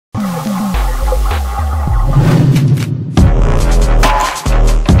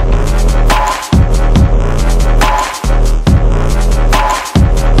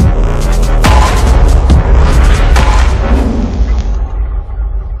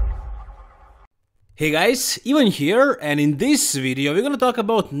Hey guys, Ivan here, and in this video we're gonna talk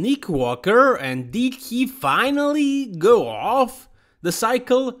about Nick Walker and did he finally go off the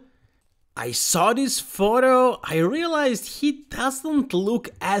cycle? I saw this photo, I realized he doesn't look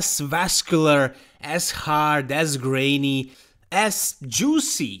as vascular, as hard, as grainy, as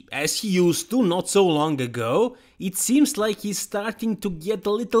juicy as he used to not so long ago. It seems like he's starting to get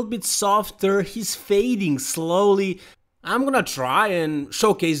a little bit softer, he's fading slowly. I'm gonna try and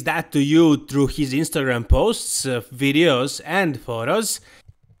showcase that to you through his Instagram posts, videos and photos.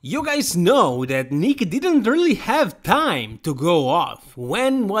 You guys know that Nick didn't really have time to go off.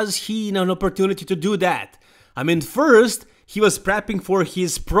 When was he in an opportunity to do that? I mean, first, he was prepping for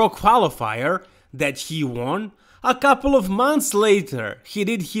his pro qualifier that he won. A couple of months later, he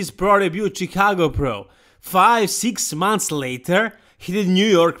did his pro debut Chicago Pro. 5-6 months later, he did New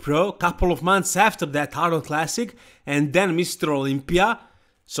York Pro, couple of months after that Arnold Classic, and then Mr. Olympia.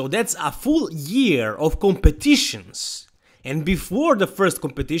 So that's a full year of competitions. And before the first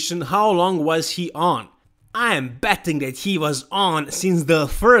competition, how long was he on? I am betting that he was on since the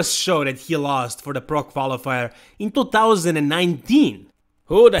first show that he lost for the Pro Qualifier in 2019.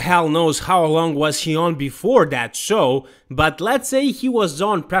 Who the hell knows how long was he on before that show, but let's say he was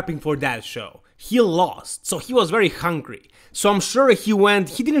on prepping for that show. He lost, so he was very hungry. So I'm sure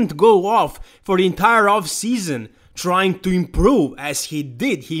he didn't go off for the entire off season trying to improve as he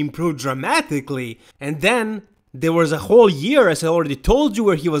did. He improved dramatically. And then there was a whole year, as I already told you,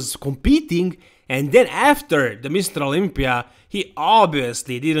 where he was competing. And then after the Mr. Olympia, he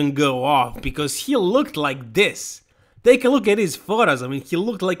obviously didn't go off because he looked like this. Take a look at his photos. I mean, he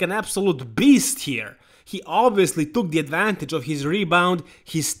looked like an absolute beast here. He obviously took the advantage of his rebound,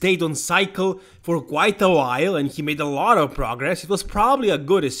 he stayed on cycle for quite a while and he made a lot of progress. It was probably a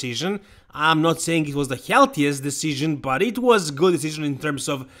good decision. I'm not saying it was the healthiest decision, but it was a good decision in terms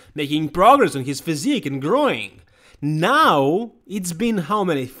of making progress on his physique and growing. Now, it's been how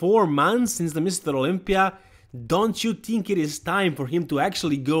many? 4 months since the Mr. Olympia? Don't you think it is time for him to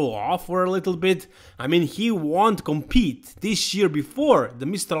actually go off for a little bit? I mean, he won't compete this year before the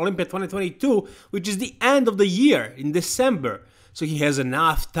Mr. Olympia 2022, which is the end of the year in December. So he has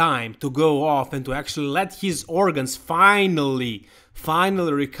enough time to go off and to actually let his organs finally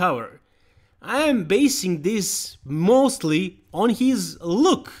recover. I am basing this mostly on his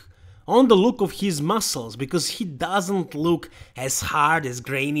look. On the look of his muscles, because he doesn't look as hard, as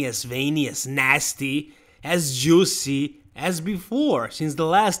grainy, as veiny, as nasty, as juicy as before. Since the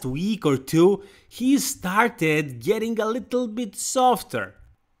last week or two, he started getting a little bit softer.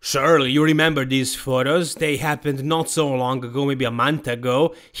 Surely you remember these photos, they happened not so long ago, maybe a month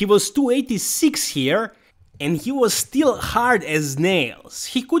ago. He was 286 here, and he was still hard as nails.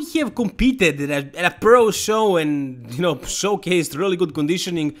 He could have competed at a pro show and, showcased really good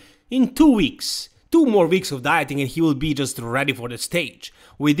conditioning in 2 weeks. 2 more weeks of dieting and he will be just ready for the stage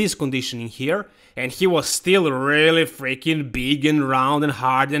with this conditioning here. And he was still really freaking big and round and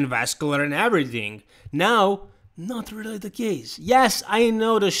hard and vascular and everything. Now, not really the case. Yes, I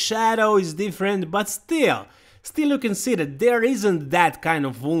know the shadow is different, but still you can see that there isn't that kind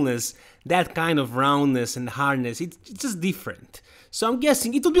of fullness, that kind of roundness and hardness. It's just different. So I'm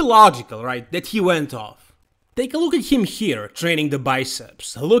guessing it would be logical, right, that he went off. Take a look at him here, training the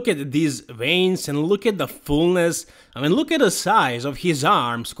biceps. Look at these veins and look at the fullness. I mean, look at the size of his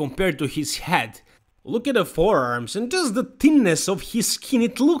arms compared to his head. Look at the forearms and just the thinness of his skin.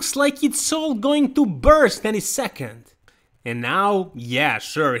 It looks like it's all going to burst any second. And now, yeah,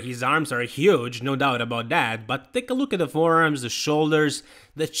 sure, his arms are huge, no doubt about that. But take a look at the forearms, the shoulders,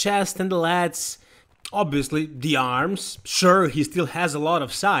 the chest and the lats. Obviously, the arms. Sure, he still has a lot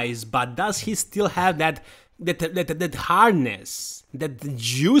of size, but does he still have that hardness, that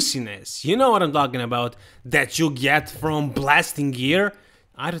juiciness, you know what I'm talking about, that you get from blasting gear?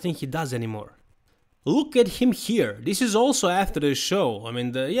 I don't think he does anymore. Look at him here. This is also after the show. I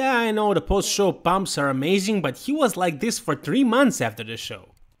mean, yeah, I know the post-show pumps are amazing, but he was like this for 3 months after the show.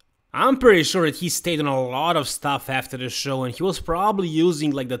 I'm pretty sure that he stayed on a lot of stuff after the show and he was probably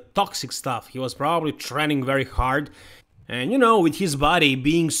using like the toxic stuff. He was probably training very hard. And with his body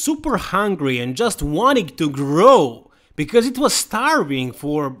being super hungry and just wanting to grow, because it was starving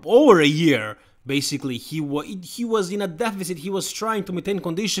for over a year. Basically, he was in a deficit, he was trying to maintain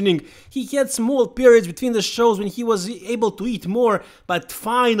conditioning, he had small periods between the shows when he was able to eat more, but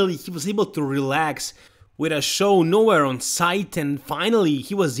finally he was able to relax with a show nowhere on site, and finally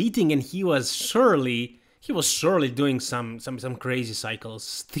he was eating and he was surely doing some crazy cycles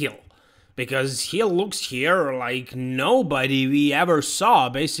still. Because he looks here like nobody we ever saw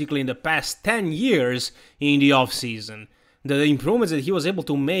basically in the past 10 years in the off-season. The improvements that he was able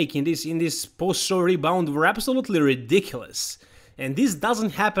to make in this post-show rebound were absolutely ridiculous. And this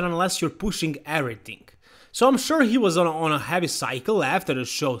doesn't happen unless you're pushing everything. So I'm sure he was on a heavy cycle after the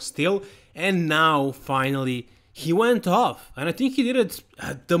show still, and now finally he went off. And I think he did it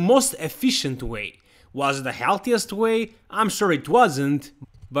the most efficient way. Was it the healthiest way? I'm sure it wasn't.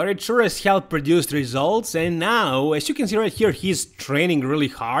 But it sure as hell produced results, and now, as you can see right here, he's training really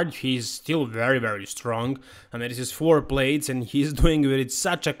hard. He's still very strong. I mean, this is 4 plates, and he's doing it with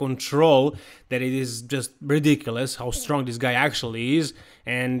such a control that it is just ridiculous how strong this guy actually is.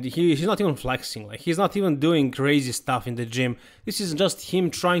 And he's not even flexing, like he's not even doing crazy stuff in the gym. This is just him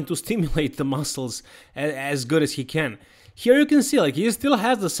trying to stimulate the muscles as good as he can. Here you can see, like, he still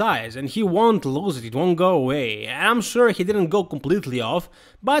has the size, and he won't lose it, it won't go away. I'm sure he didn't go completely off,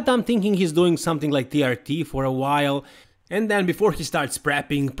 but I'm thinking he's doing something like TRT for a while, and then before he starts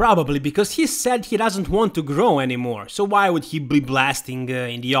prepping, probably because he said he doesn't want to grow anymore, so why would he be blasting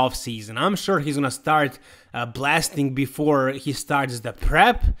in the off season? I'm sure he's gonna start blasting before he starts the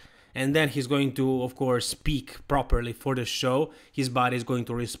prep, and then he's going to, of course, peak properly for the show. His body is going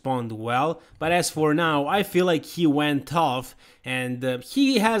to respond well. But as for now, I feel like he went off, and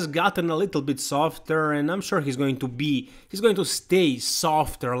he has gotten a little bit softer, and I'm sure he's going to stay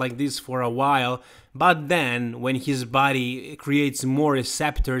softer like this for a while. But then, when his body creates more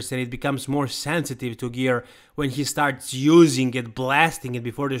receptors and it becomes more sensitive to gear, when he starts using it, blasting it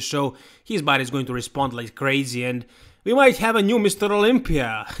before the show, his body is going to respond like crazy, and we might have a new Mr.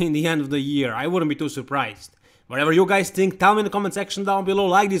 Olympia in the end of the year. I wouldn't be too surprised. Whatever you guys think, tell me in the comment section down below.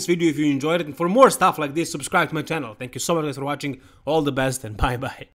 Like this video if you enjoyed it, and for more stuff like this, subscribe to my channel. Thank you so much guys for watching. All the best, and bye bye.